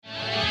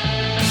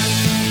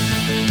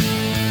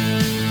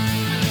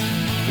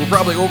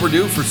Probably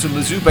overdue for some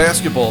Mizzou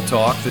basketball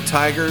talk. The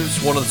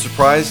Tigers, one of the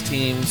surprise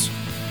teams,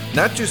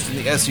 not just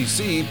in the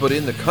SEC, but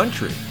in the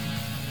country.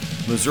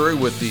 Missouri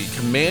with the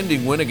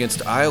commanding win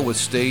against Iowa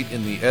State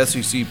in the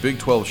SEC Big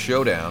 12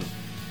 showdown,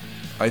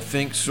 I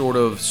think sort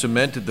of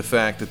cemented the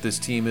fact that this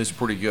team is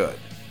pretty good.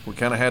 We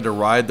kind of had to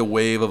ride the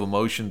wave of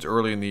emotions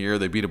early in the year.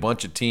 They beat a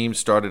bunch of teams,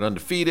 started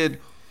undefeated,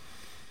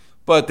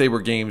 but they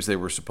were games they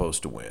were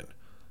supposed to win.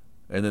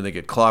 And then they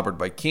get clobbered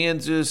by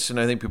Kansas, and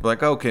I think people are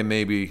like, okay,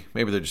 maybe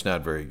they're just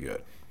not very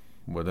good.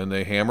 Well, then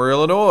they hammer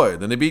Illinois,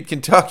 then they beat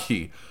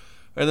Kentucky,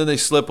 and then they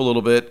slip a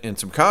little bit in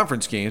some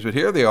conference games. But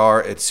here they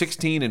are at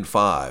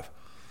 16-5,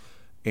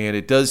 and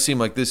it does seem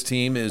like this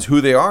team is who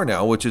they are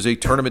now, which is a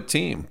tournament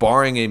team.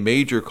 Barring a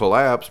major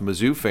collapse,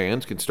 Mizzou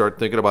fans can start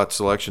thinking about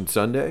Selection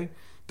Sunday.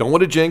 Don't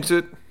want to jinx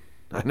it.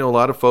 I know a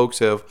lot of folks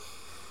have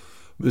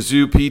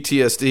Mizzou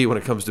PTSD when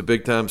it comes to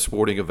big-time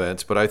sporting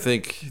events, but I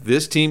think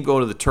this team going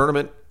to the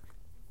tournament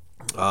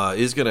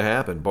is going to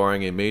happen,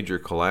 barring a major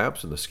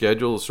collapse, and the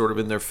schedule is sort of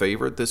in their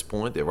favor at this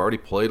point. They've already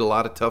played a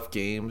lot of tough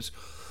games.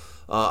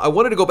 I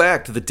wanted to go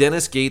back to the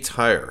Dennis Gates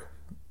hire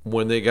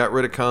when they got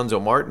rid of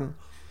Conzo Martin,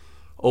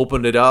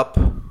 opened it up,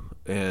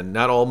 and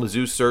not all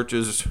Mizzou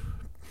searches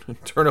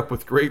turn up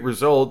with great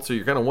results, so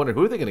you're kind of wondering,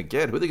 who are they going to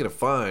get? Who are they going to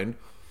find?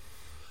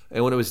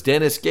 And when it was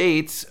Dennis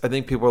Gates, I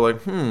think people were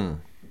like,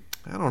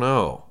 I don't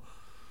know.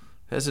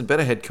 Hasn't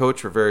been a head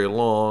coach for very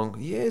long.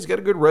 Yeah, he's got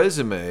a good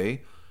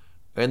resume.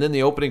 And then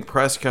the opening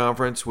press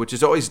conference, which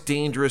is always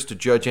dangerous to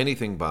judge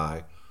anything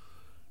by.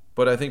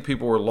 But I think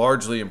people were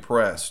largely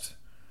impressed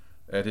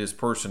at his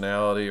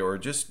personality, or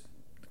just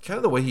kind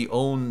of the way he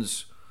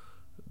owns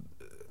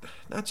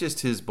not just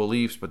his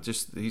beliefs, but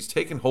just he's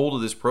taken hold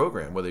of this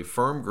program with a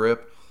firm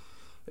grip.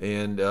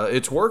 And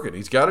it's working.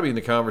 He's got to be in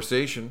the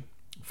conversation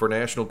for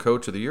National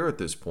Coach of the Year at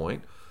this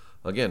point.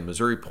 Again,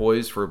 Missouri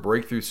poised for a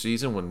breakthrough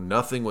season when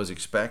nothing was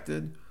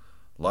expected.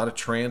 A lot of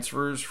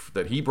transfers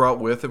that he brought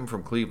with him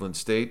from Cleveland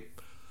State.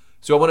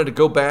 So I wanted to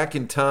go back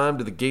in time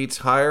to the Gates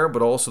hire,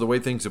 but also the way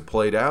things have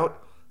played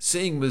out.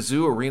 Seeing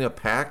Mizzou Arena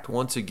packed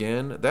once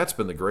again, that's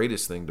been the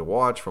greatest thing to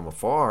watch from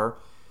afar,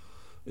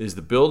 is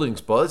the building's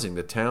buzzing,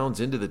 the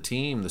town's into the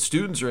team, the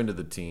students are into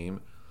the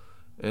team,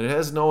 and it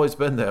hasn't always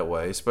been that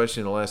way,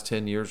 especially in the last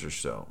 10 years or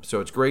so.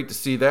 So it's great to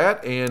see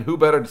that, and who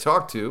better to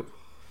talk to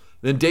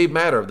than Dave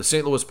Matter of the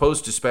St. Louis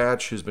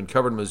Post-Dispatch, who's been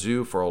covering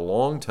Mizzou for a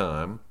long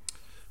time,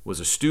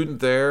 was a student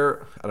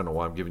there. I don't know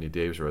why I'm giving you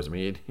Dave's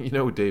resume. You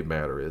know who Dave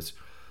Matter is.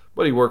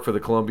 But he worked for the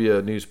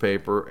Columbia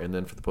newspaper and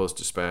then for the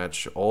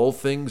Post-Dispatch. All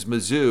things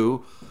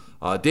Mizzou.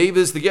 Dave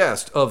is the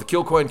guest of the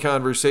Kilcoyne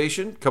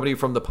Conversation, coming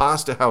from the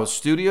Pasta House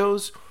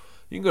Studios.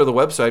 You can go to the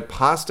website,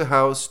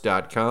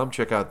 pastahouse.com.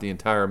 Check out the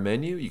entire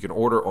menu. You can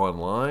order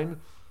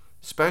online,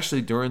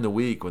 especially during the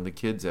week when the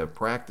kids have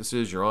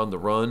practices, you're on the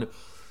run.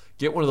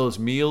 Get one of those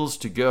meals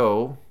to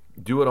go.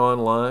 Do it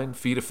online.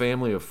 Feed a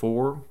family of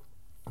 4.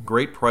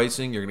 Great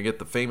pricing. You're going to get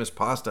the famous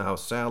Pasta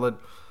House salad.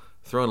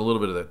 Throw in a little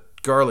bit of the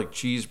garlic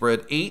cheese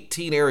bread.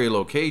 18 area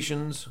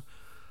locations.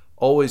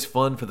 Always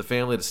fun for the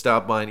family to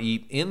stop by and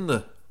eat in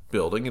the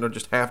building. You don't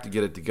just have to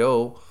get it to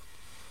go.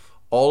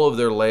 All of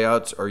their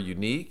layouts are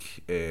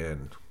unique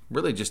and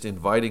really just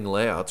inviting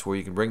layouts where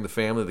you can bring the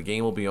family. The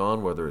game will be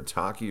on, whether it's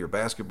hockey or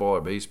basketball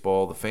or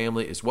baseball. The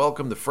family is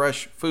welcome. The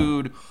fresh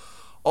food,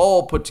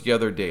 all put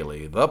together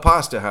daily. The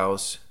Pasta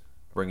House,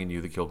 bringing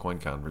you the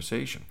Kilcoyne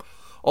Conversation.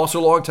 Also,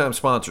 longtime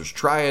sponsors,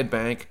 Triad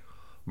Bank,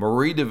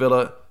 Marie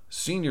Davila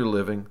Senior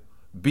Living,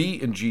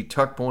 B&G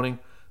Tuck Pointing,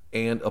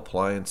 and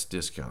Appliance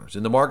Discounters.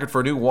 In the market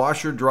for a new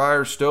washer,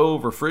 dryer,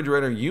 stove,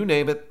 refrigerator, you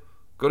name it,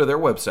 go to their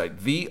website,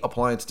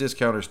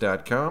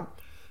 theappliancediscounters.com.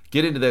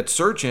 Get into that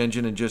search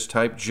engine and just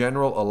type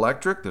General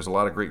Electric. There's a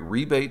lot of great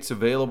rebates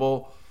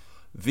available.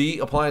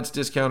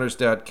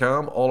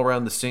 Theappliancediscounters.com, all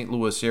around the St.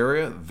 Louis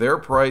area. Their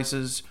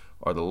prices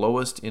are the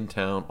lowest in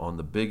town on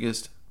the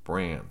biggest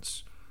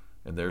brands.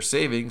 And their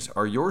savings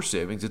are your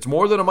savings. It's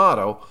more than a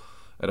motto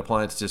at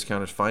Appliance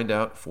Discounters. Find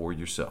out for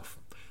yourself.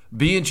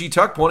 B&G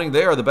Tuck Pointing,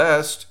 they are the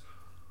best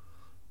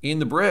in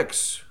the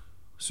bricks.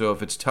 So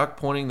if it's tuck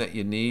pointing that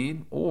you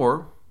need,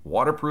 or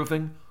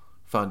waterproofing,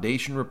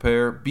 foundation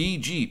repair,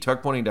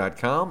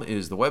 bgtuckpointing.com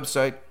is the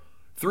website.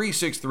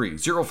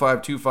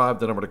 363-0525,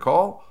 the number to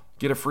call.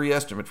 Get a free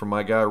estimate from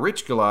my guy,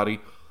 Rich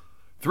Galati.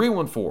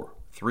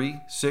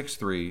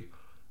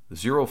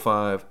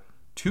 314-363-0525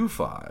 to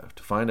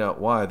find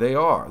out why they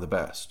are the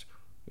best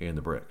in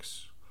the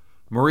bricks.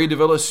 Marie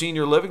Davila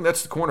Senior Living,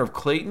 that's the corner of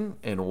Clayton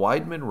and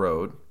Weidman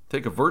Road.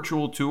 Take a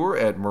virtual tour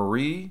at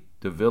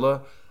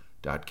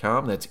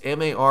mariedevilla.com. That's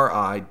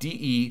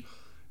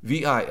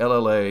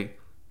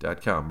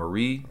MARIDEVILLA.com.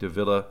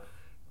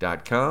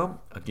 mariedevilla.com.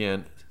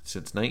 Again,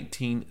 since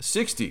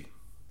 1960,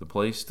 the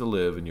place to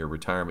live in your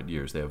retirement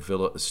years. They have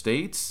Villa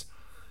Estates.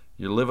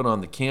 You're living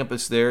on the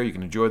campus there. You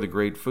can enjoy the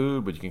great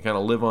food, but you can kind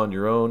of live on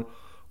your own.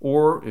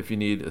 Or if you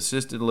need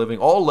assisted living,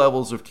 all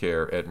levels of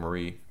care at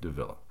Marie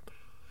Davila.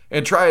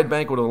 And Triad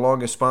Bank, one of the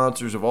longest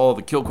sponsors of all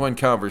the Kilcoyne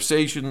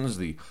Conversations,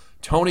 the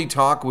Tony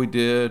Talk we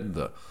did,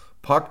 the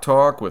Puck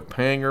Talk with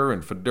Panger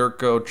and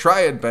Federico.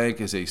 Triad Bank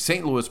is a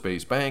St.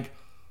 Louis-based bank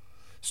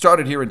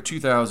Started here in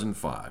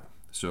 2005.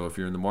 So if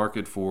you're in the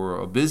market for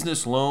a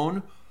business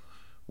loan,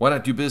 why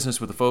not do business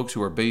with the folks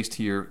who are based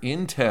here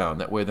in town?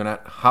 That way they're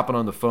not hopping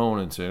on the phone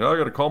and saying, oh, I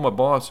got to call my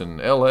boss in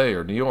LA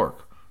or New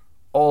York.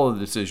 All of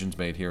the decisions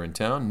made here in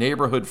town.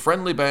 Neighborhood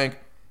friendly bank.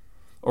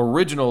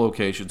 Original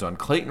locations on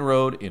Clayton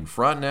Road in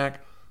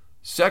Frontenac.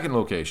 Second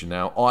location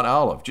now on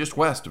Olive, just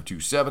west of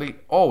 270.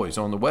 Always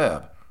on the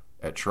web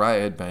at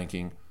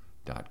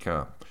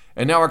triadbanking.com.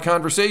 And now our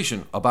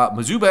conversation about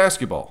Mizzou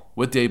basketball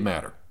with Dave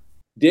Matter.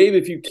 Dave,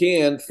 if you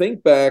can,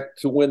 think back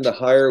to when the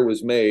hire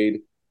was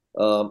made.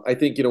 I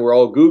think, we're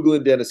all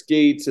Googling Dennis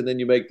Gates, and then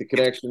you make the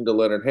connection to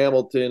Leonard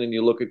Hamilton, and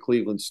you look at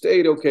Cleveland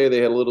State. Okay, they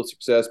had a little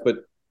success, but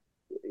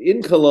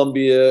in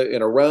Columbia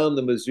and around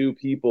the Mizzou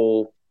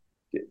people,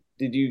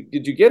 did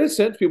you get a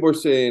sense people were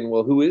saying,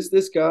 well, who is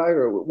this guy?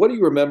 Or what do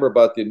you remember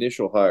about the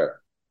initial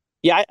hire?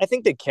 Yeah, I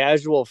think the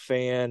casual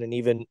fan and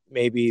even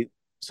maybe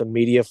some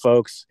media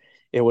folks,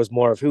 it was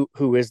more of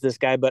who is this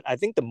guy? But I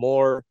think the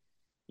more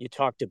you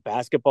talk to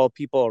basketball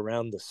people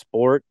around the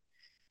sport,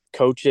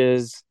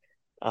 coaches,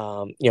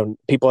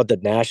 people at the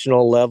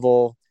national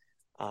level,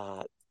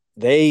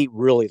 they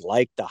really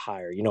liked the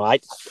hire.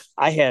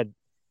 I had,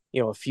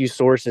 a few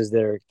sources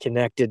that are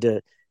connected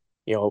to,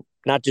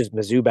 not just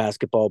Mizzou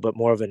basketball, but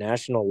more of a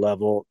national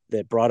level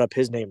that brought up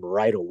his name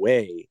right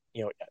away.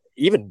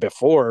 Even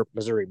before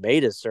Missouri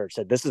made his search,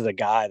 said this is a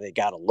guy they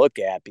got to look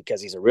at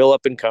because he's a real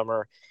up and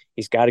comer.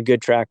 He's got a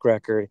good track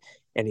record,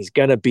 and he's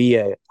going to be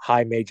a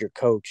high major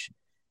coach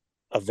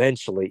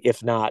eventually,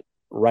 if not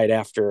right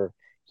after,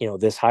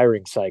 this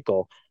hiring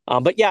cycle.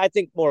 But yeah, I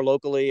think more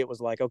locally, it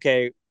was like,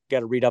 okay, got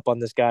to read up on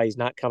this guy. He's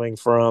not coming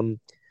from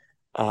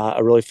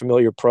a really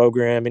familiar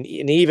program. And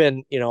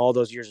even, all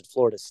those years at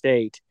Florida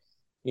State,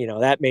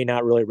 that may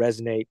not really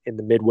resonate in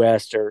the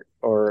Midwest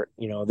or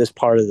this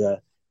part of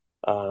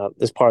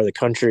the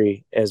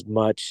country as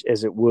much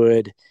as it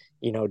would,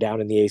 down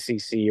in the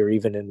ACC or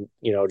even in,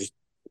 just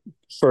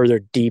further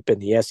deep in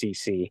the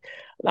SEC.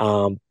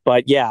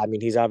 But yeah, I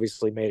mean, he's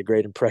obviously made a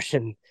great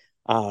impression,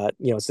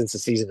 since the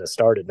season has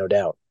started, no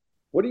doubt.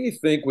 What do you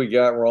think we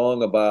got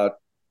wrong about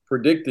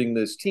predicting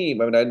this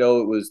team? I mean, I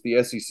know it was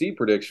the SEC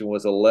prediction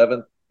was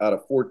 11th out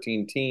of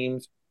 14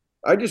 teams.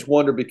 I just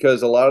wonder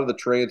because a lot of the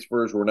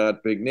transfers were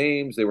not big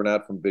names. They were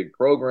not from big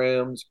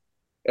programs.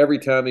 Every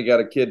time you got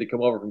a kid to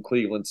come over from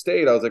Cleveland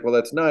State, I was like, well,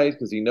 that's nice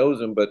because he knows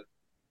him, but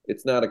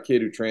it's not a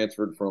kid who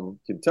transferred from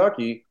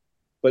Kentucky.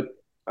 But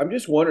I'm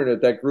just wondering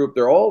if that group,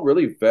 they're all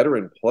really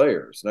veteran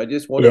players. And I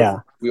just wonder if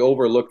we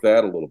overlook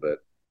that a little bit.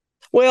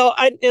 Well,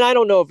 I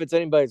don't know if it's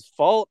anybody's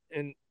fault,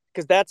 and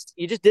because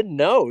you just didn't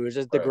know. It was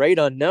just the great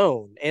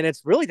unknown, and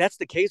that's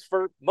the case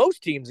for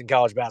most teams in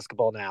college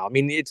basketball now. I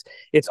mean,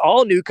 it's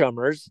all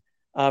newcomers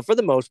for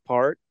the most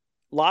part.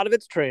 A lot of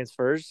it's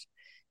transfers.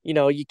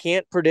 You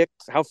can't predict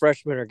how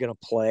freshmen are going to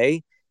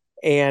play,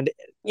 and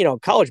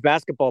college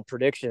basketball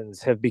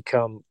predictions have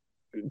become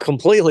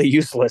completely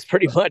useless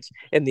pretty much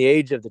in the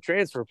age of the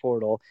transfer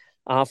portal.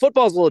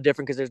 Football is a little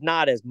different because there's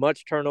not as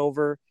much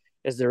turnover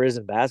as there is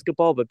in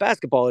basketball, but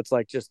basketball, it's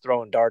like just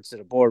throwing darts at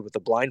a board with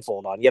a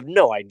blindfold on. You have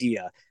no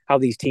idea how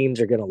these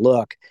teams are going to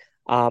look.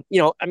 I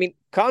mean,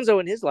 Konzo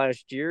in his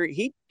last year,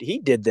 he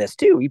did this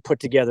too. He put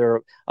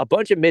together a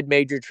bunch of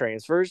mid-major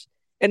transfers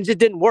and it just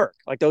didn't work.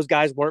 Like those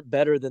guys weren't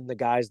better than the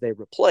guys they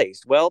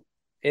replaced. Well,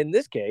 in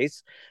this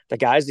case, the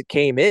guys that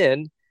came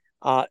in,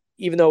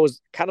 even though it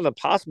was kind of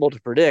impossible to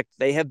predict,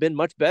 they have been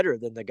much better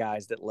than the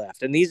guys that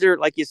left. And these are,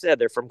 like you said,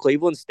 they're from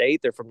Cleveland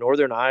State. They're from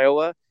Northern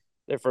Iowa.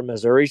 They're from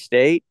Missouri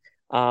State.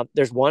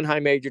 There's one high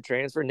major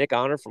transfer, Nick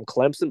Honor from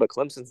Clemson, but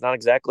Clemson's not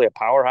exactly a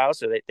powerhouse,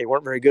 so they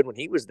weren't very good when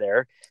he was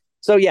there.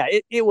 So, yeah,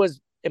 it was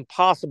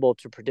impossible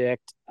to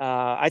predict.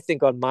 I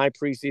think on my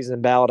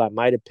preseason ballot, I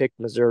might have picked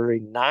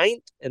Missouri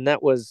 9th, and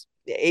that was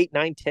 8,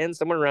 9, 10,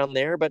 somewhere around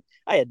there. But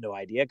I had no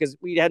idea because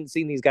we hadn't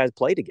seen these guys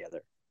play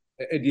together.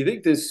 And do you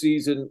think this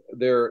season,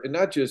 they're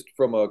not just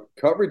from a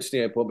coverage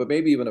standpoint, but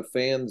maybe even a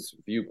fan's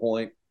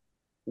viewpoint,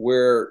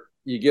 where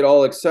you get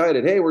all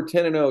excited, hey, we're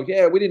 10-0.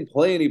 Yeah, we didn't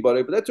play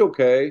anybody, but that's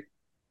okay.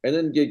 And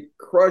then get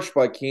crushed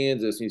by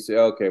Kansas, and you say,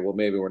 okay, well,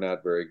 maybe we're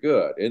not very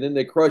good. And then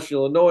they crush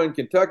Illinois and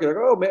Kentucky, like,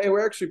 oh, man,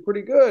 we're actually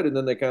pretty good. And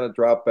then they kind of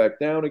drop back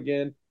down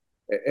again.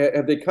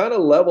 Have they kind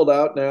of leveled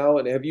out now?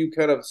 And have you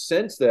kind of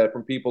sensed that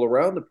from people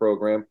around the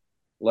program,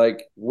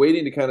 like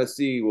waiting to kind of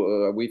see,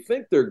 we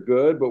think they're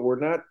good, but we're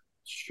not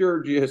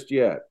sure just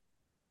yet?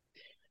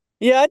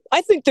 Yeah,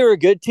 I think they're a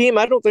good team.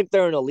 I don't think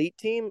they're an elite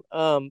team,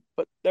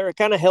 but they're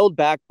kind of held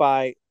back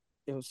by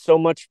so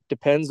much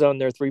depends on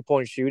their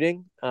three-point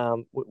shooting.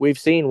 We've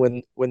seen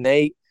when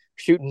they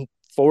shooting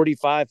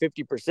 45,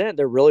 50%,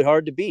 they're really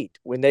hard to beat.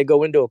 When they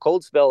go into a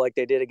cold spell like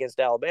they did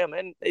against Alabama,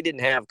 and they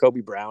didn't have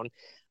Kobe Brown,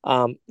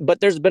 but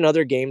there's been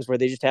other games where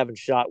they just haven't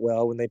shot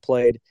well when they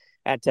played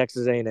at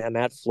Texas A&M,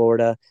 at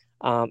Florida.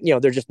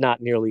 They're just not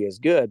nearly as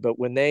good. But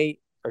when they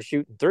are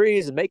shooting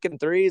threes and making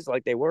threes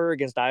like they were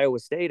against Iowa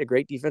State, a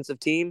great defensive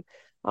team,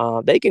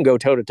 they can go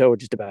toe-to-toe with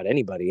just about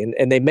anybody.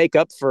 And they make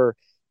up for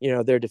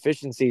their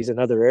deficiencies in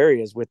other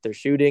areas with their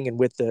shooting and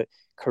with the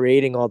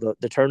creating all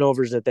the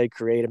turnovers that they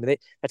create. I mean,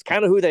 that's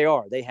kind of who they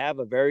are. They have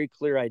a very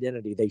clear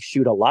identity. They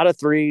shoot a lot of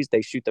threes.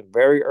 They shoot them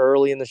very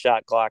early in the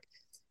shot clock,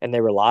 and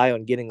they rely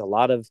on getting a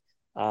lot of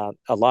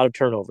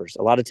turnovers,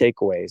 a lot of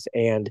takeaways.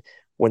 And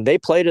when they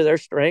play to their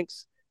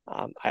strengths,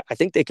 I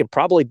think they can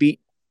probably beat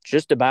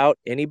just about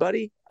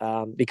anybody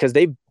because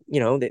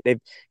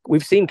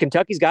we've seen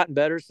Kentucky's gotten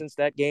better since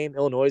that game.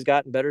 Illinois has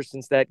gotten better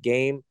since that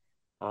game.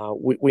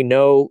 We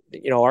know,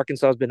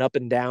 Arkansas has been up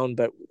and down,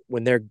 but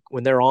when they're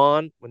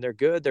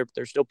good,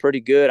 they're still pretty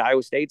good.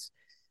 Iowa State's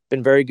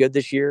been very good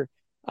this year.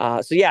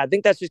 I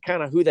think that's just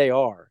kind of who they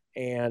are.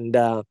 And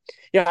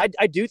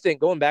I do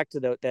think going back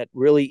to that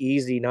really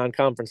easy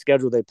non-conference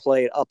schedule they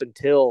played up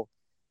until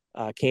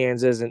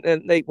Kansas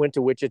and they went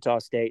to Wichita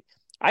State.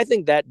 I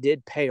think that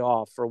did pay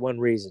off for one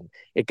reason.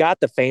 It got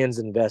the fans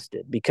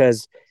invested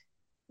because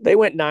they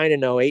went 9-0,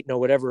 8-0,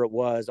 whatever it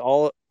was,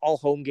 all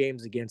home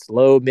games against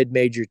low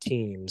mid-major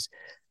teams.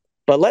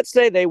 But let's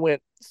say they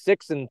went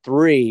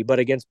 6-3, but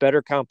against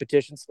better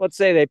competitions. Let's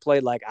say they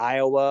played like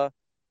Iowa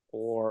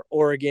or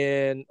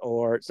Oregon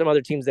or some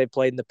other teams they've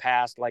played in the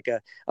past, like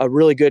a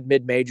really good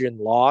mid-major and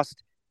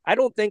lost. I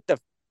don't think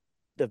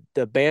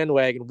the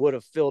bandwagon would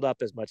have filled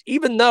up as much,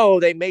 even though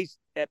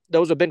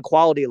those have been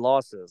quality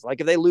losses. Like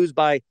if they lose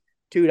by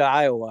 2 to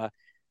Iowa,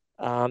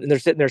 and they're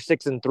sitting there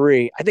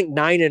 6-3, I think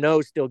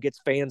 9-0 still gets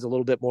fans a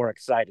little bit more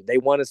excited. They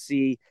want to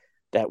see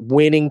that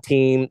winning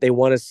team. They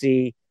want to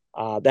see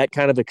that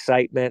kind of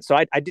excitement. So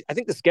I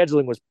think the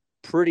scheduling was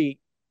pretty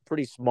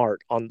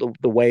smart on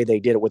the way they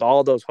did it with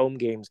all those home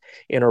games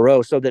in a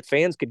row, so that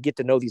fans could get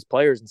to know these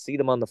players and see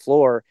them on the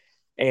floor,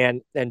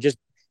 and just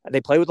they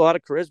play with a lot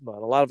of charisma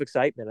and a lot of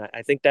excitement.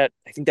 I think that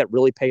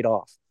really paid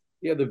off.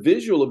 Yeah, the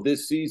visual of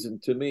this season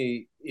to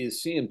me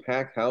is seeing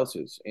packed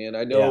houses. And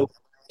I know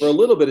for a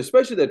little bit,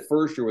 especially that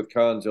first year with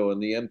Conzo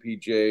and the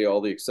MPJ, all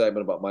the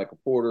excitement about Michael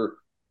Porter,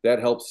 that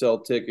helped sell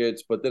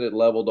tickets, but then it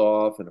leveled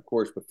off. And of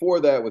course, before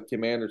that with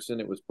Kim Anderson,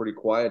 it was pretty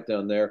quiet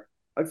down there.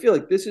 I feel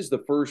like this is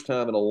the first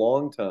time in a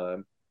long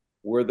time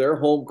where their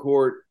home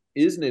court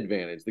is an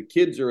advantage. The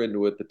kids are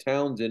into it, the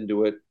town's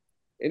into it.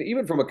 And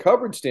even from a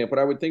coverage standpoint,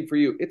 I would think for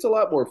you, it's a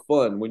lot more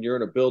fun when you're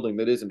in a building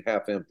that isn't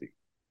half empty.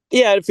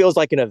 Yeah, it feels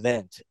like an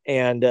event.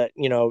 And,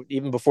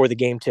 even before the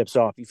game tips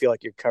off, you feel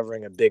like you're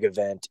covering a big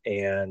event.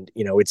 And,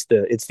 it's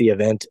the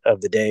event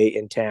of the day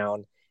in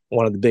town,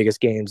 one of the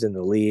biggest games in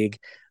the league.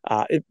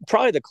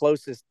 Probably the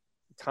closest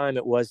time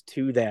it was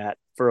to that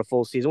for a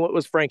full season. What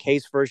was Frank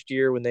Hayes' first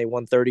year when they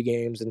won 30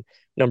 games and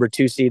number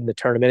 2 seed in the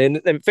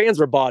tournament? And fans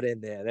were bought in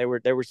there.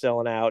 They were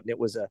selling out, and it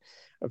was a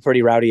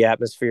pretty rowdy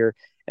atmosphere.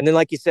 And then,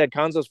 like you said,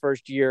 Conzo's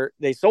first year,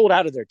 they sold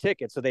out of their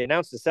tickets. So they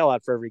announced a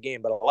sellout for every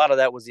game. But a lot of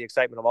that was the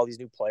excitement of all these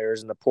new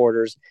players and the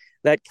Porters.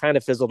 That kind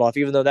of fizzled off,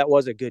 even though that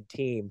was a good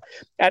team.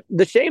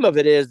 The shame of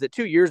it is that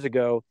 2 years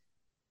ago,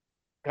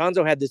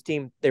 Conzo had this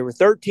team. They were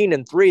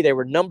 13-3. They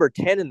were number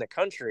 10 in the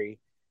country.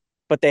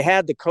 But they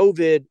had the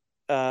COVID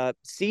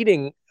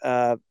seating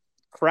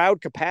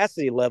crowd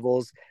capacity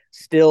levels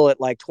still at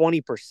like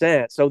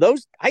 20%. So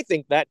I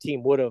think that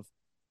team would have,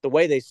 the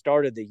way they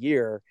started the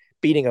year,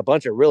 beating a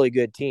bunch of really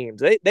good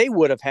teams, they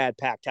would have had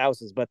packed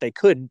houses, but they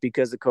couldn't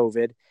because of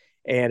COVID.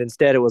 And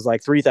instead it was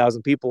like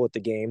 3,000 people at the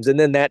games. And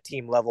then that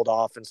team leveled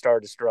off and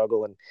started to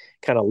struggle and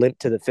kind of limped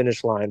to the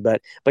finish line.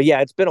 But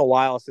yeah, it's been a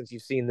while since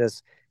you've seen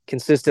this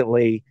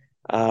consistently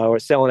or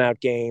selling out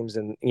games.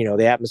 And,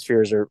 the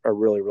atmospheres are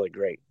really, really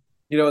great.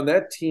 And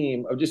that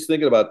team, I'm just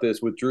thinking about this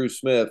with Drew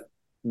Smith.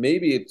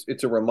 Maybe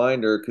it's a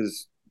reminder,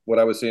 because what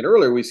I was saying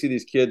earlier, we see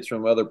these kids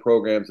from other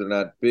programs that are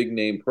not big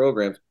name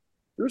programs.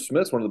 Drew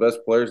Smith's one of the best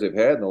players they've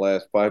had in the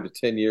last 5 to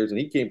 10 years, and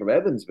he came from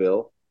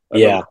Evansville.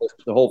 The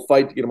whole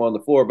fight to get him on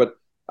the floor. But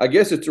I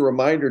guess it's a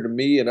reminder to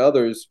me and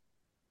others,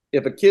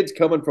 if a kid's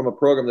coming from a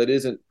program that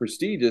isn't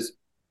prestigious,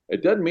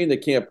 it doesn't mean they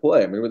can't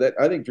play. I mean, with that,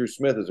 I think Drew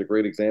Smith is a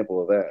great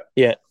example of that.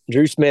 Yeah,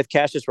 Drew Smith,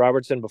 Cassius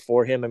Robertson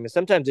before him. I mean,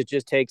 sometimes it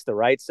just takes the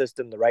right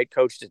system, the right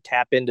coach to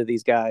tap into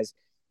these guys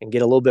and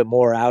get a little bit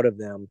more out of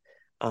them.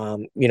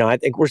 I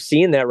think we're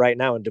seeing that right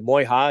now. And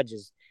Demoy Hodge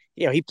is,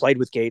 he played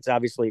with Gates,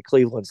 obviously, at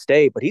Cleveland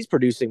State, but he's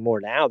producing more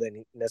now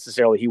than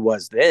necessarily he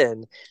was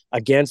then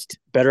against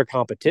better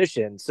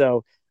competition.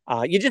 So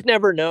you just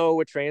never know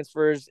with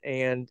transfers.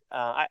 And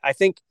I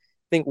think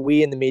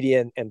we in the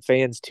media and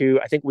fans too,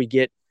 I think we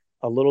get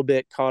a little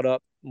bit caught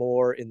up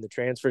more in the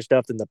transfer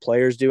stuff than the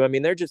players do. I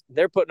mean,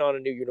 they're putting on a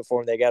new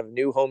uniform. They got a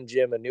new home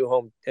gym, a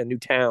new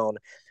town,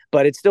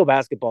 but it's still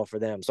basketball for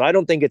them. So I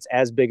don't think it's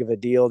as big of a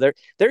deal.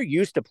 They're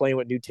used to playing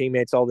with new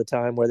teammates all the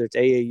time, whether it's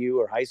AAU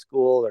or high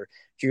school or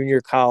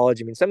junior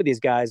college. I mean, some of these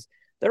guys,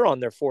 they're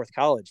on their 4th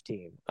college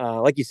team.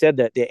 Like you said,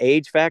 that the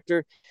age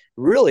factor,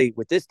 really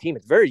with this team,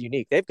 it's very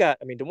unique. They've got,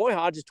 Demoy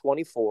Hodge is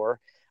 24.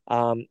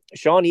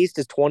 Sean East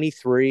is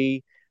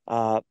 23.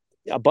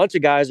 A bunch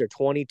of guys are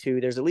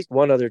 22. There's at least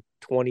one other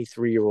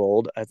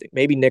 23-year-old, I think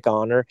maybe Nick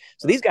Honor.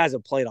 So these guys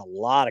have played a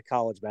lot of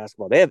college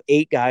basketball. They have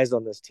 8 guys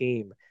on this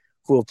team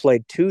who have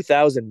played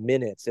 2,000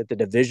 minutes at the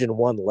Division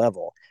I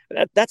level.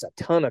 That's a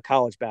ton of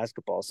college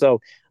basketball. So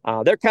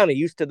they're kind of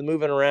used to the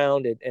moving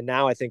around, and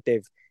now I think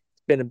they've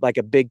been like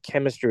a big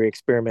chemistry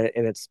experiment,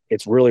 and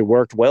it's really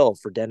worked well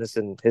for Dennis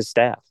and his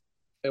staff.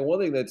 And one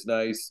thing that's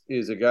nice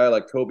is a guy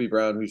like Kobe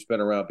Brown who's been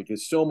around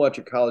because so much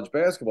of college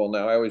basketball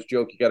now. I always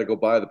joke you got to go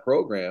buy the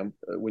program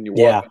when you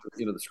Yeah. walk,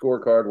 the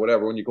scorecard,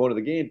 whatever, when you go into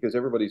the game because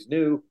everybody's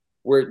new.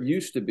 Where it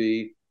used to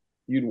be,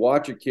 you'd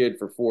watch a kid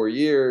for 4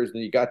 years,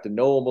 and you got to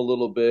know him a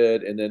little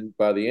bit, and then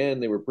by the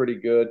end they were pretty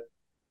good.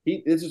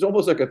 This is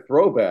almost like a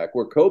throwback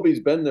where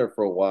Kobe's been there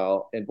for a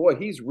while, and boy,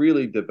 he's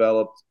really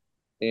developed.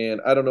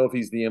 And I don't know if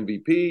he's the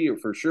MVP or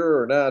for sure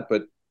or not,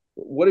 but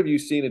what have you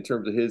seen in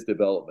terms of his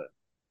development?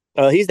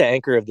 He's the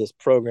anchor of this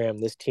program,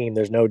 this team.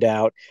 There's no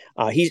doubt.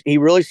 He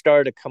really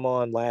started to come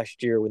on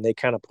last year when they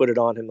kind of put it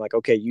on him, like,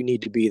 okay, you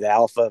need to be the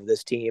alpha of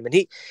this team.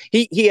 And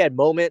he had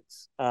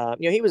moments.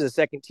 He was a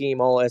second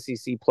team All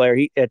SEC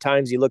player. At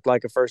times he looked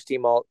like a first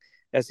team All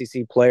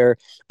SEC player,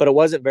 but it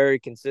wasn't very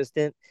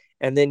consistent.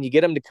 And then you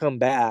get him to come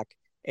back,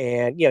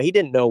 and he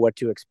didn't know what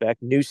to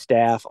expect. New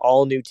staff,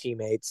 all new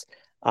teammates.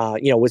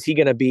 Was he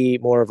going to be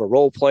more of a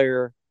role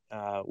player?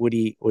 Would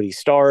he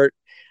start?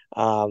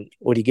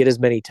 Would he get as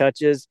many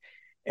touches?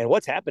 And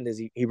what's happened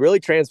is he really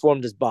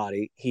transformed his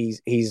body.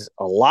 He's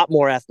a lot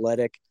more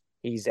athletic.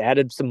 He's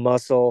added some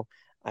muscle.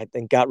 I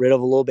think got rid of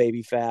a little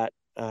baby fat.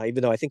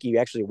 Even though I think he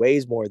actually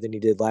weighs more than he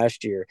did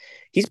last year.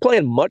 He's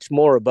playing much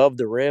more above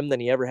the rim than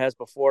he ever has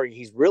before.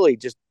 He's really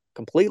just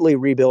completely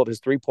rebuilt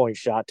his 3-point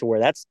shot to where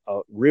that's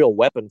a real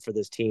weapon for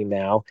this team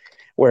now.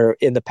 Where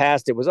in the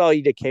past it was,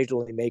 he'd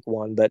occasionally make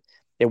one, but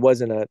he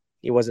wasn't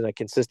a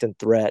consistent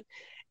threat.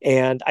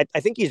 And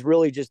I think he's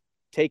really just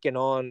taken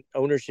on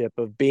ownership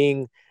of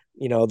being,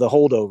 the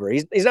holdover.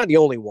 He's not the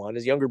only one.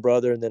 His younger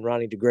brother and then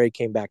Ronnie DeGray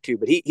came back too,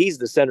 but he's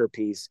the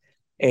centerpiece.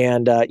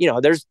 And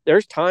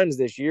there's times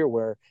this year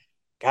where,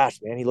 gosh,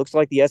 man, he looks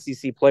like the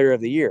SEC Player of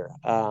the Year.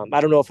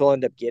 I don't know if he'll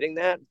end up getting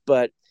that,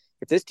 but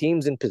if this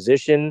team's in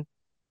position,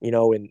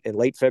 in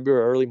late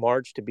February, early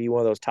March to be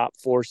one of those top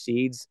 4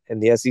 seeds in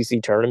the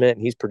SEC tournament,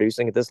 and he's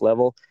producing at this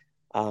level,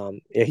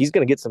 he's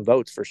going to get some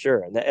votes for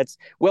sure. And that's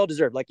well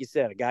deserved. Like you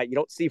said, a guy, you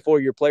don't see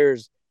 4-year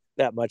players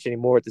that much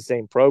anymore at the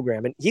same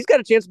program. And he's got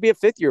a chance to be a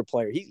 5th-year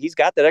player. He's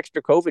got that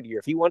extra COVID year.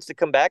 If he wants to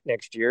come back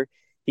next year,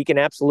 he can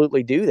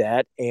absolutely do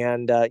that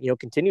and,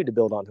 continue to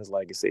build on his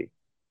legacy.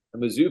 The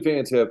Mizzou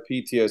fans have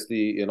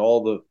PTSD in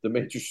all the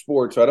major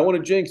sports. So I don't want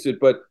to jinx it,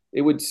 but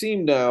it would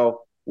seem now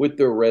with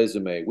their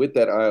resume, with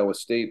that Iowa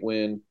State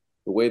win,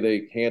 the way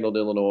they handled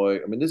Illinois.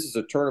 I mean, this is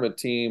a tournament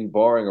team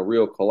barring a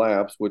real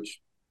collapse, which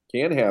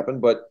can happen.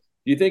 But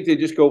do you think they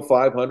just go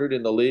 500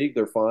 in the league?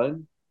 They're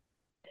fine?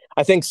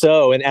 I think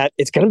so. And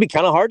it's going to be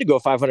kind of hard to go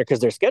 500 because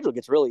their schedule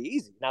gets really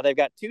easy. Now they've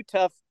got 2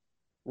 tough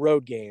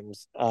road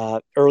games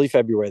early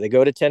February. They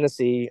go to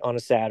Tennessee on a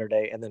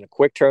Saturday and then a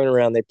quick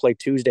turnaround. They play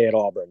Tuesday at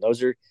Auburn.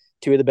 Those are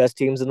 2 of the best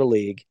teams in the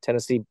league.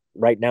 Tennessee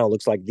right now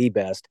looks like the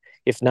best.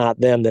 If not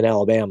them, then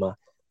Alabama.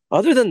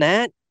 Other than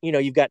that,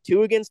 you've got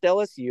 2 against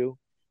LSU.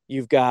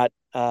 You've got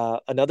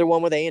another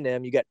one with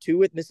A&M. You got 2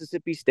 with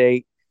Mississippi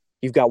State.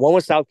 You've got one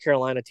with South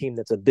Carolina team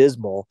that's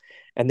abysmal,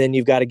 and then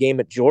you've got a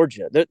game at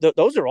Georgia.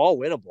 Those are all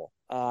winnable.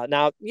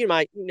 Now you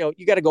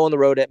got to go on the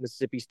road at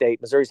Mississippi State.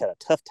 Missouri's had a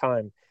tough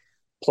time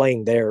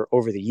playing there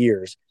over the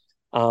years,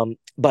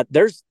 but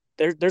there's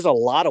a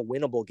lot of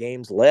winnable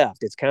games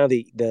left. It's kind of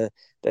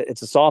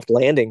it's a soft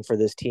landing for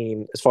this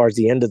team as far as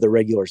the end of the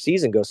regular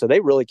season goes. So they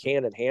really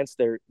can enhance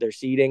their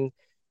seeding,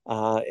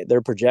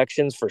 their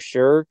projections for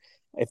sure.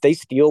 If they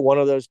steal one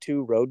of those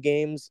 2 road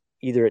games,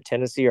 either at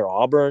Tennessee or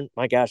Auburn,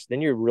 my gosh,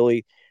 then you're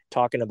really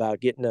talking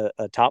about getting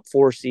a top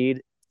 4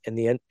 seed in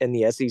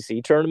the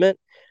SEC tournament.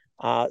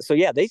 So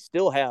yeah, they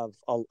still have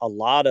a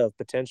lot of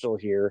potential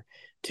here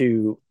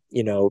to,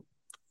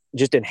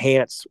 just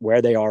enhance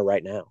where they are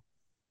right now.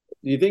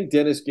 Do you think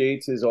Dennis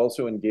Gates has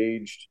also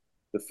engaged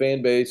the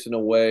fan base in a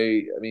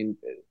way? I mean,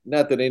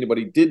 not that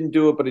anybody didn't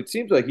do it, but it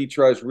seems like he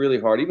tries really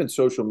hard, even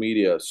social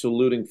media,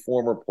 saluting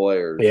former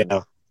players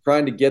and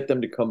trying to get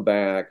them to come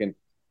back. And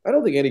I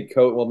don't think any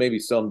coach, well, maybe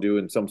some do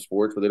in some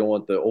sports, but they don't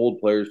want the old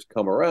players to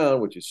come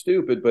around, which is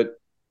stupid. But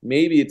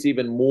maybe it's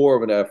even more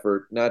of an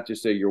effort, not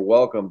just say you're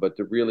welcome, but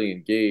to really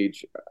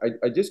engage.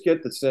 I just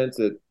get the sense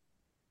that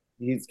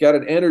he's got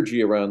an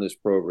energy around this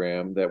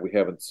program that we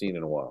haven't seen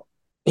in a while.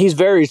 He's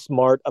very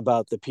smart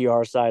about the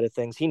PR side of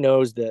things. He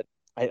knows that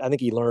I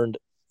think he learned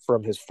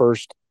from his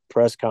first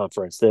press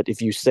conference that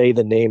if you say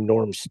the name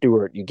Norm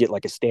Stewart, you get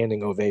like a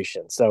standing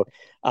ovation. So,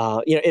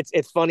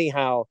 it's funny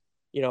how,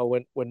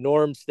 when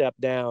Norm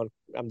stepped down,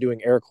 I'm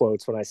doing air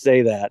quotes when I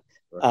say that,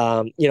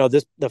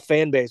 the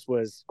fan base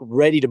was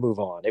ready to move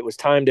on. It was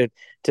time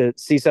to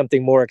see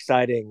something more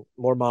exciting,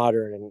 more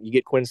modern. And you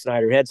get Quinn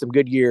Snyder, who had some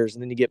good years,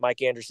 and then you get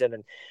Mike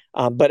Anderson.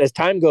 But as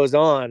time goes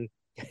on,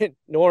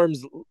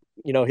 Norm's,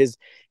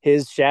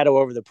 his shadow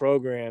over the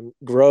program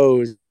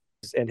grows,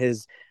 and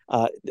his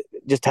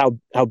just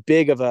how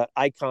big of an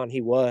icon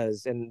he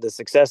was and the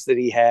success that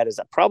he had is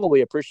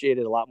probably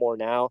appreciated a lot more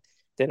now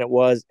than it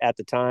was at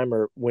the time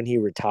or when he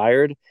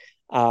retired.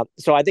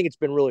 So I think it's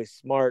been really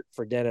smart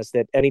for Dennis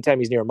that anytime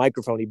he's near a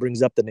microphone, he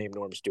brings up the name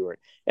Norm Stewart.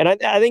 And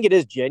I think it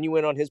is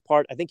genuine on his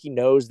part. I think he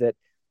knows that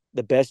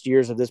the best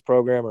years of this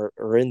program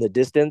are in the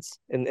distance,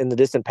 in the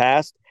distant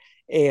past.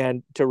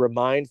 And to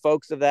remind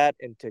folks of that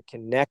and to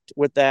connect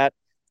with that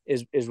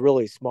is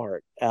really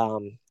smart.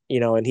 And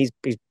he's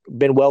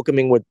been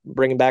welcoming with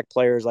bringing back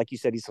players. Like you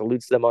said, he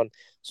salutes them on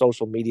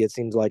social media, it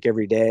seems like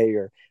every day.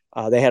 Or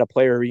they had a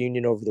player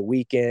reunion over the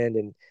weekend,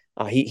 and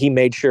he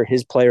made sure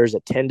his players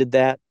attended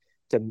that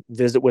to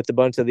visit with a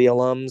bunch of the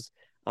alums,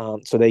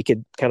 so they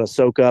could kind of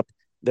soak up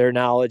their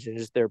knowledge and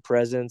just their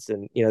presence.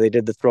 And, they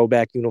did the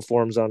throwback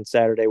uniforms on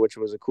Saturday, which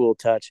was a cool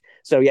touch.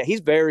 So, yeah,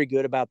 he's very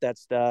good about that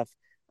stuff.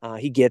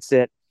 He gets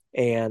it.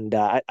 And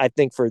I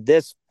think for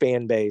this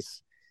fan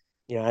base,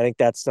 I think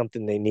that's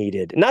something they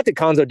needed. Not that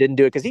Konzo didn't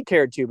do it because he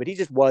cared too, but he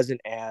just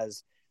wasn't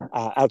as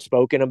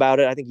outspoken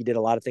about it. I think he did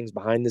a lot of things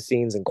behind the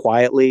scenes and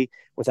quietly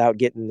without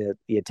getting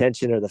the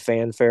attention or the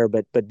fanfare.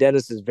 But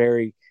Dennis is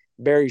very,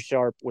 very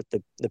sharp with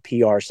the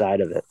PR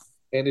side of it.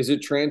 And is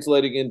it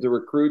translating into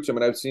recruits? I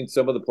mean, I've seen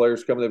some of the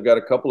players come. They've got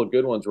a couple of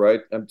good ones,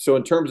 right? So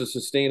in terms of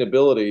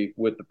sustainability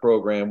with the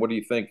program, what do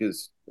you think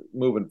is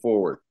moving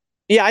forward?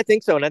 Yeah, I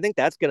think so. And I think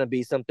that's going to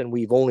be something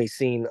we've only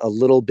seen a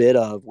little bit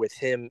of with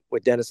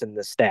Dennis and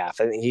the staff.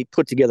 I think he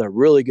put together a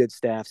really good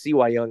staff.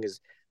 C.Y. Young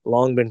has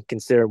long been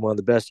considered one of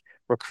the best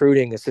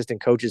recruiting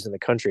assistant coaches in the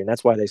country. And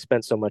that's why they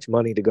spent so much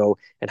money to go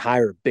and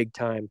hire a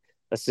big-time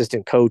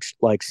assistant coach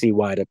like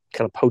C.Y. to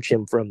kind of poach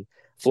him from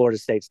Florida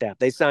State staff.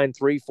 They signed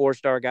 3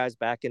 4-star guys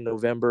back in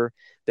November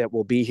that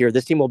will be here.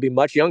 This team will be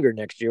much younger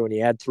next year when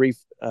you add 3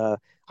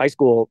 high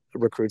school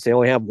recruits. They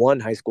only have 1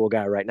 high school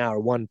guy right now, or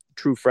 1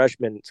 true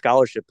freshman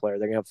scholarship player.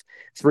 They're going to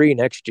have 3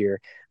 next year.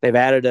 They've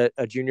added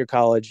a junior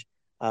college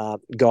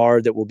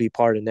guard that will be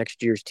part of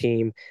next year's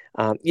team.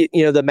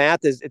 The math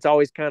it's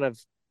always kind of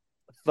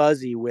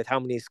fuzzy with how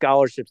many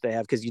scholarships they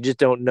have because you just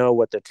don't know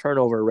what the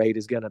turnover rate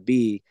is going to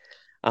be.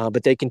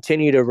 But they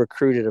continue to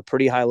recruit at a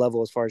pretty high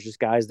level as far as just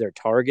guys they're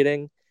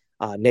targeting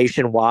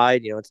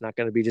nationwide. It's not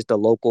going to be just a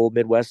local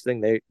Midwest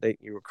thing.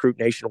 You recruit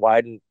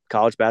nationwide in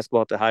college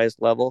basketball at the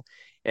highest level,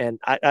 and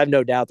I have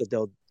no doubt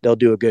that they'll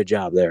do a good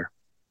job there.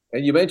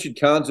 And you mentioned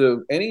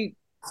Konzo.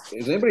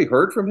 Has anybody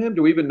heard from him?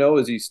 Do we even know?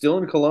 Is he still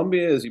in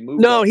Columbia? Has he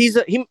moved? No,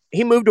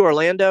 he moved to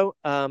Orlando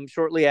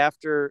shortly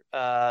after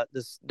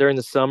during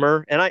the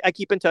summer, and I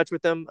keep in touch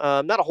with him.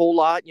 Not a whole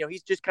lot.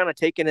 He's just kind of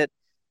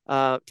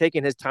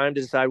taking his time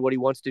to decide what he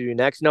wants to do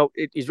next. No,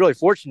 he's really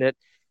fortunate.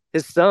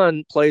 His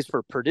son plays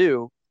for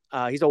Purdue.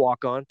 He's a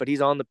walk-on, but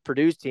he's on the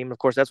Purdue's team. Of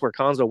course, that's where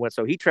Konzo went.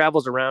 So he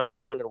travels around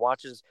and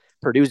watches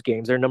Purdue's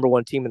games. They're number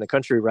 1 team in the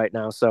country right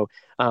now. So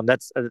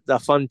that's a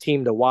fun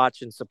team to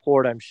watch and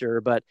support, I'm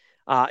sure. But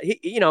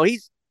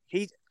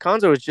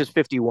Konzo is just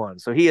 51,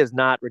 so he is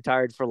not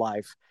retired for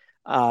life.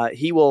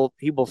 He will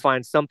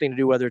find something to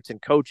do, whether it's in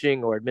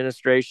coaching or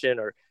administration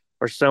or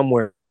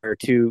somewhere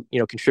to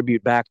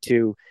contribute back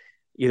to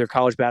either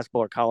college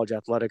basketball or college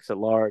athletics at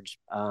large.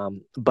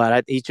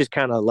 But he's just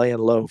kind of laying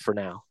low for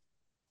now.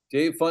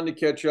 Dave, fun to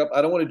catch up.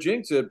 I don't want to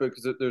jinx it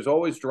because there's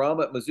always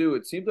drama at Mizzou.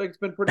 It seems like it's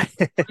been pretty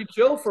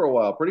chill for a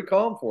while, pretty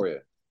calm for you.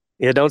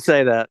 Yeah, don't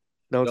say that.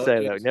 Don't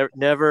say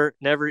that.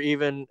 Never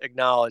even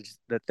acknowledge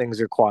that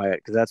things are quiet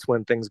because that's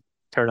when things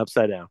turn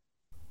upside down.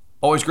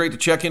 Always great to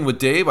check in with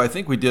Dave. I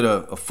think we did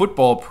a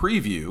football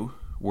preview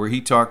where he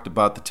talked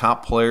about the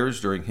top players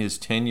during his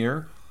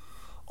tenure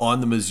on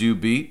the Mizzou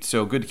beat.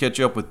 So good to catch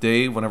up with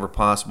Dave whenever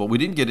possible. We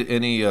didn't get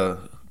any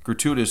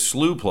gratuitous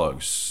SLU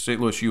plugs. St.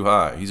 Louis U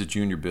High. He's a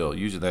junior Bill.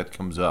 Usually that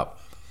comes up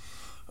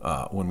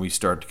when we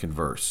start to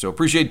converse. So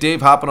appreciate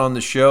Dave hopping on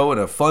the show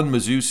and a fun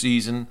Mizzou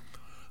season.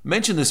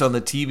 Mentioned this on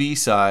the TV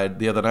side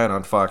the other night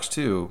on Fox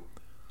 2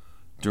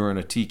 during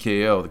a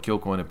TKO, the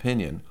Kilcoyne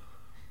Opinion,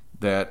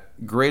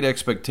 that great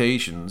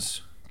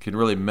expectations can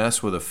really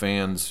mess with a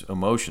fan's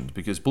emotions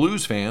because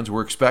Blues fans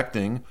were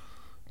expecting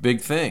big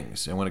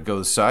things. And when it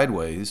goes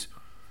sideways,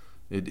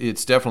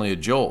 it's definitely a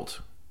jolt.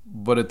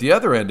 But at the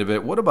other end of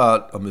it, what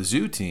about a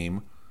Mizzou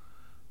team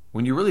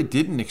when you really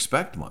didn't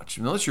expect much?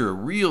 Unless you're a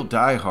real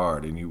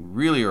diehard and you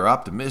really are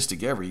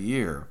optimistic every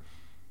year,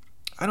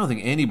 I don't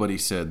think anybody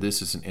said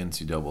this is an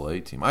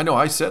NCAA team. I know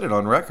I said it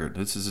on record.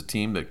 This is a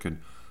team that could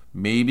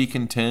maybe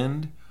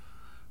contend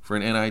for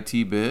an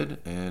NIT bid,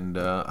 and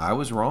I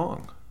was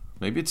wrong.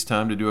 Maybe it's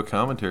time to do a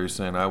commentary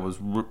saying I was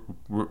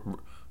remember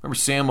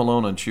Sam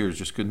Malone on Cheers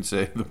just couldn't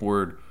say the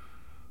word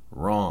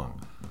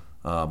wrong.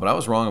 But I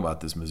was wrong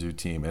about this Mizzou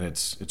team, and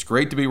it's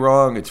great to be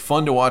wrong. It's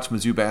fun to watch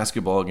Mizzou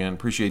basketball again.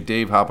 Appreciate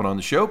Dave hopping on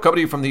the show. Coming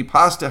to you from the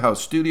Pasta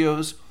House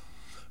Studios.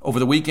 Over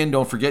the weekend,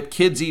 don't forget,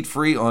 kids eat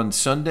free on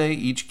Sunday.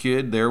 Each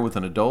kid there with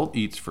an adult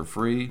eats for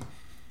free.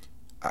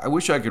 I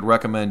wish I could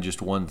recommend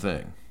just one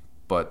thing,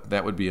 but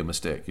that would be a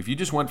mistake. If you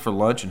just went for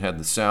lunch and had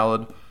the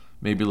salad,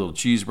 maybe a little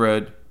cheese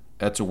bread,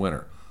 that's a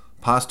winner.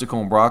 Pasta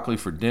con broccoli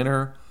for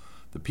dinner.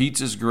 The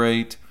pizza's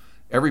great.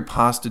 Every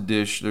pasta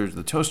dish, there's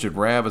the toasted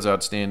rab is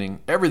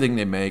outstanding. Everything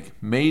they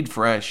make, made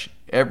fresh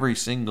every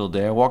single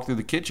day. I walk through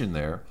the kitchen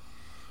there.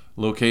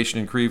 location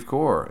in Creve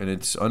Coeur, and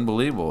it's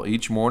unbelievable.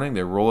 Each morning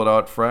they roll it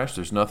out fresh.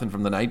 There's nothing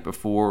from the night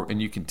before,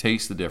 and you can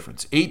taste the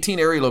difference. 18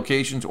 area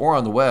locations or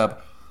on the web,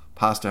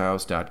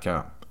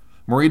 pastahouse.com.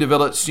 Marie de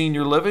Villa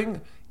Senior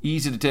Living,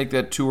 easy to take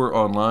that tour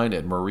online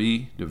at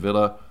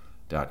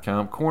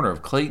mariedevilla.com, corner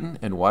of Clayton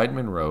and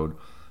Weidman Road,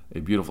 a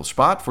beautiful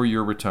spot for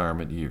your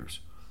retirement years.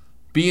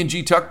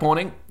 B&G Tuck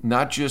Pointing,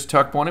 not just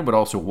tuck pointing, but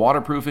also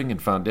waterproofing and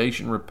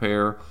foundation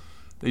repair.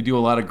 They do a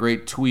lot of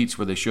great tweets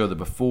where they show the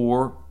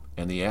before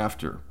and the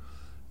after.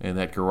 And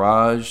that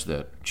garage,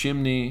 that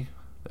chimney,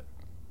 that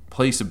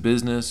place of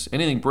business,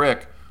 anything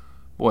brick,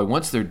 boy,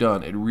 once they're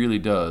done, it really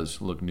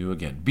does look new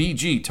again.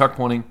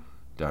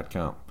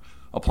 bgtuckpointing.com.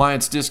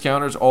 Appliance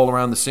discounters all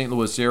around the St.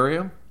 Louis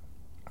area.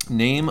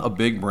 Name a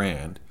big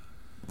brand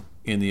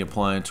in the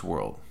appliance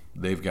world.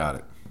 They've got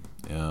it.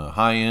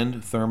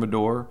 High-end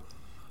Thermador.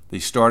 They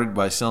started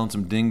by selling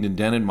some dinged and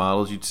dented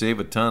models. You'd save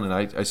a ton, and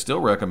I still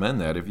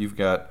recommend that if you've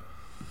got,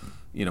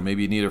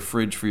 maybe you need a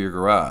fridge for your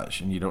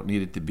garage and you don't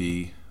need it to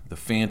be the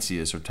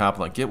fanciest or top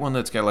line. Get one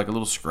that's got like a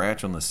little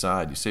scratch on the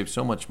side. You save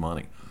so much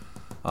money.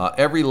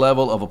 Every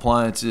level of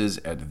appliances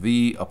at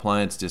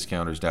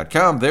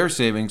theappliancediscounters.com. Their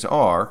savings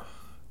are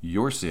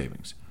your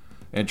savings.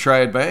 And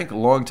Triad Bank, a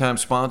longtime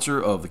sponsor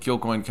of the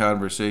Kilcoyne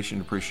Conversation.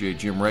 Appreciate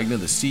Jim Regna,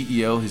 the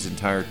CEO, his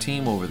entire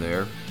team over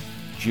there.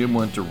 Jim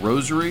went to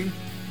Rosary,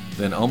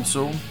 then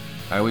UMSL.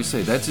 I always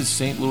say that's as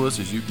St. Louis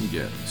as you can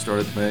get.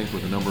 Started the bank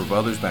with a number of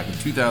others back in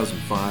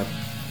 2005.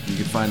 You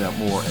can find out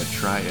more at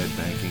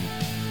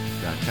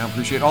triadbanking.com.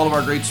 Appreciate all of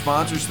our great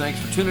sponsors. Thanks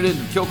for tuning in to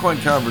the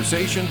Kilcoyne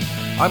Conversation.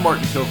 I'm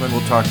Martin Kilcoyne.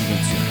 We'll talk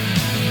again soon.